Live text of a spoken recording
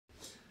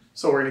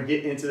So we're gonna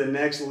get into the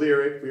next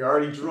lyric. We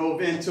already drove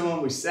into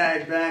them, we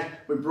sagged back,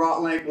 we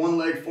brought one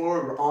leg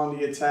forward, we're on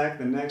the attack.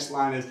 The next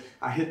line is,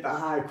 I hit the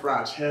high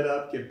crotch, head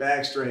up, get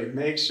back straight.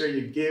 Make sure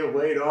you get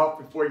weight off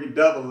before you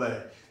double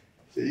leg.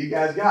 So you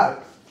guys got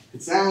it.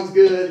 It sounds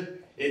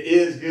good. It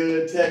is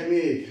good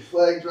technique.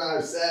 Leg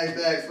drive, sag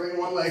back, bring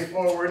one leg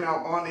forward, now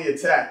on the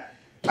attack.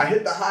 I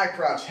hit the high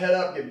crotch, head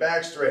up, get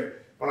back straight.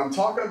 When I'm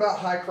talking about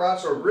high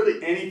crotch or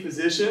really any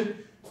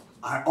position,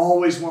 I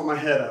always want my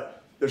head up.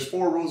 There's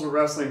 4 rules of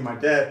wrestling. My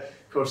dad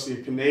coached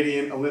the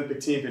Canadian Olympic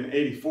team in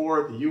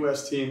 '84. The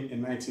US team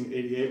in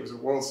 1988 was a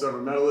world silver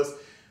medalist.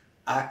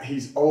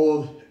 He's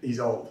old.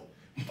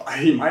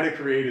 He might have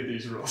created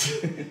these rules.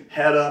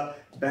 Head up,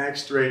 back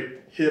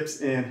straight,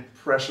 hips in,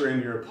 pressure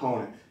into your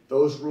opponent.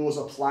 Those rules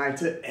apply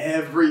to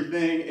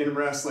everything in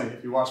wrestling.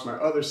 If you watch my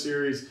other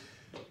series,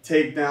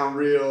 takedown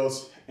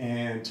reels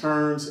and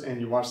turns, and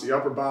you watch the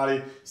upper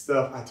body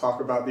stuff, I talk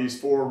about these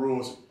 4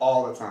 rules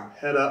all the time.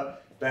 Head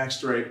up, back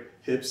straight,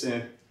 hips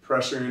in,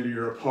 pressure into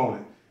your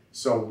opponent.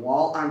 So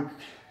while I'm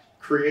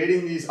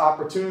creating these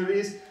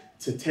opportunities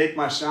to take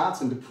my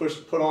shots and to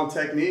put on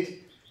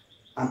technique,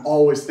 I'm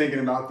always thinking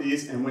about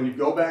these. And when you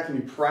go back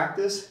and you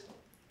practice,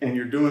 and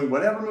you're doing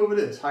whatever move it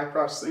is, high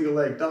crotch, single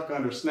leg, duck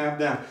under, snap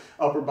down,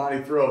 upper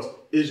body throws,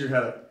 is your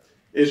head up?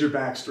 Is your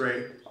back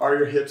straight? Are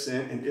your hips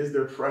in? And is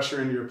there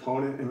pressure into your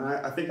opponent? And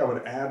I think I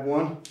would add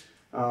one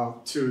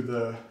to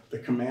the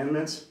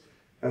commandments.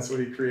 That's what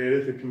he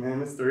created, the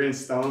commandments. They're in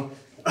stone.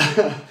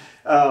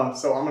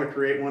 So I'm gonna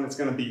create one that's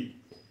gonna be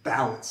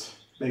balance.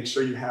 Make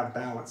sure you have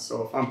balance.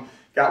 So if I'm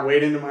got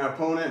weight into my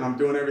opponent and I'm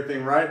doing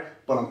everything right,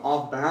 but I'm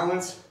off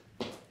balance,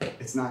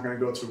 it's not going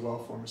to go too well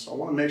for me. So I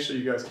want to make sure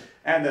you guys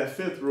add that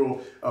 5th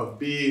rule of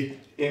be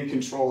in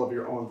control of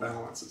your own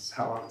balance, is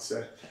how I would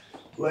say.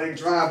 Leg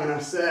drive and I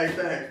sag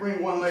back,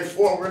 bring one leg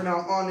forward, now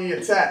on the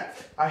attack.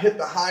 I hit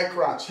the high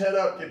crotch, head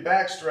up, get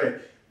back straight.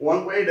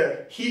 One way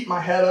to keep my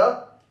head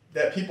up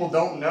that people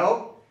don't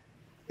know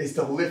is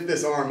to lift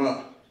this arm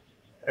up.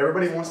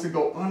 Everybody wants to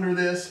go under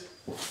this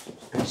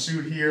and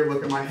shoot here.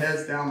 Look at my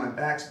head's down, my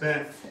back's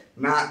bent.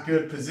 Not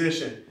good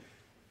position.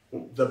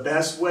 The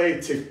best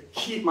way to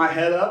keep my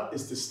head up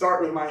is to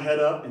start with my head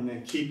up and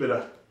then keep it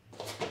up.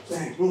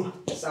 Bang, boom,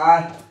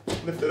 side,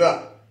 lift it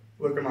up.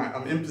 Look at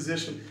I'm in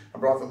position. I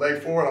brought the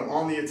leg forward, I'm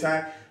on the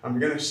attack. I'm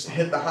gonna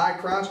hit the high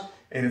crotch,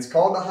 and it's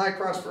called the high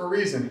crotch for a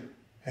reason.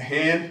 The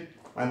hand,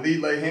 my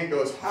lead leg hand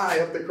goes high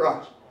up the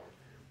crotch.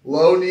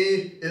 Low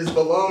knee is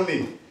below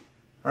knee.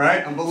 All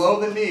right, I'm below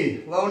the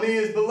knee. Low knee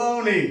is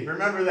below knee.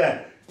 Remember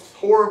that.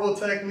 Horrible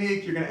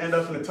technique. You're gonna end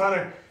up in a ton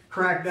of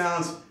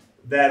crackdowns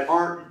that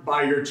aren't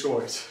by your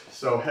choice.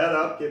 So head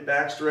up, get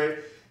back straight,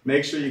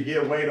 make sure you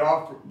get weight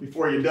off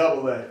before you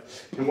double leg.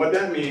 And what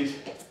that means,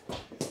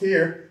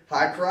 here,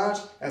 high crotch,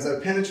 as I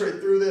penetrate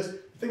through this,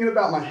 thinking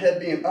about my head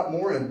being up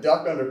more in a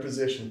duck under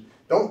position.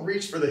 Don't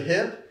reach for the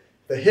hip.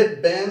 The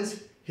hip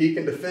bends, he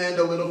can defend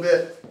a little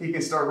bit, he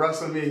can start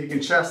wrestling me, he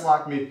can chest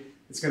lock me.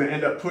 It's gonna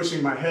end up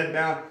pushing my head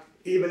down,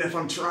 even if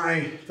I'm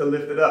trying to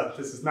lift it up.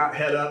 This is not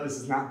head up, this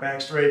is not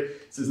back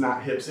straight, this is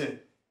not hips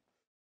in.